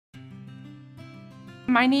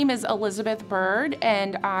My name is Elizabeth Bird,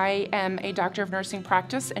 and I am a doctor of nursing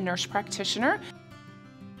practice and nurse practitioner.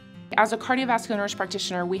 As a cardiovascular nurse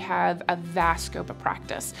practitioner, we have a vast scope of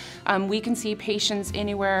practice. We can see patients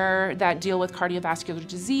anywhere that deal with cardiovascular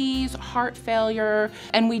disease, heart failure,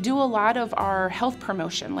 and we do a lot of our health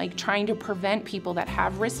promotion, like trying to prevent people that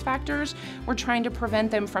have risk factors. We're trying to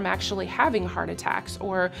prevent them from actually having heart attacks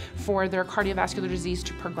or for their cardiovascular disease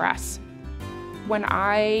to progress. When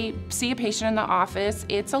I see a patient in the office,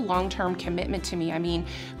 it's a long-term commitment to me. I mean,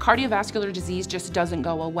 cardiovascular disease just doesn't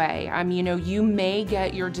go away. You may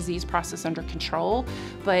get your disease process under control,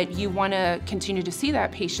 but you want to continue to see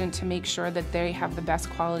that patient to make sure that they have the best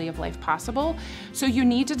quality of life possible. So you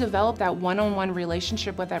need to develop that one-on-one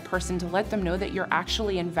relationship with that person to let them know that you're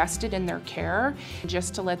actually invested in their care,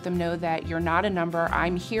 just to let them know that you're not a number,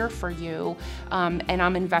 I'm here for you, and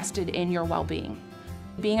I'm invested in your well-being.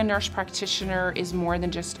 Being a nurse practitioner is more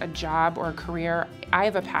than just a job or a career. I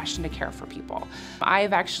have a passion to care for people. I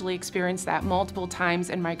have actually experienced that multiple times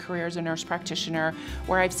in my career as a nurse practitioner,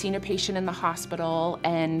 where I've seen a patient in the hospital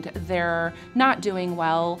and they're not doing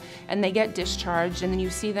well and they get discharged, and then you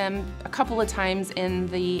see them a couple of times in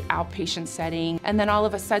the outpatient setting, and then all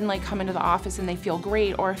of a sudden come into the office and they feel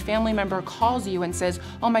great, or a family member calls you and says,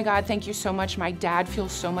 "Oh my God, thank you so much, my dad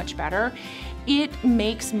feels so much better." It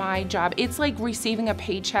makes my job, it's like receiving a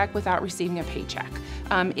paycheck without receiving a paycheck.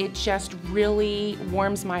 It just really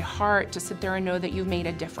warms my heart to sit there and know that you've made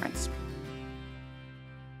a difference.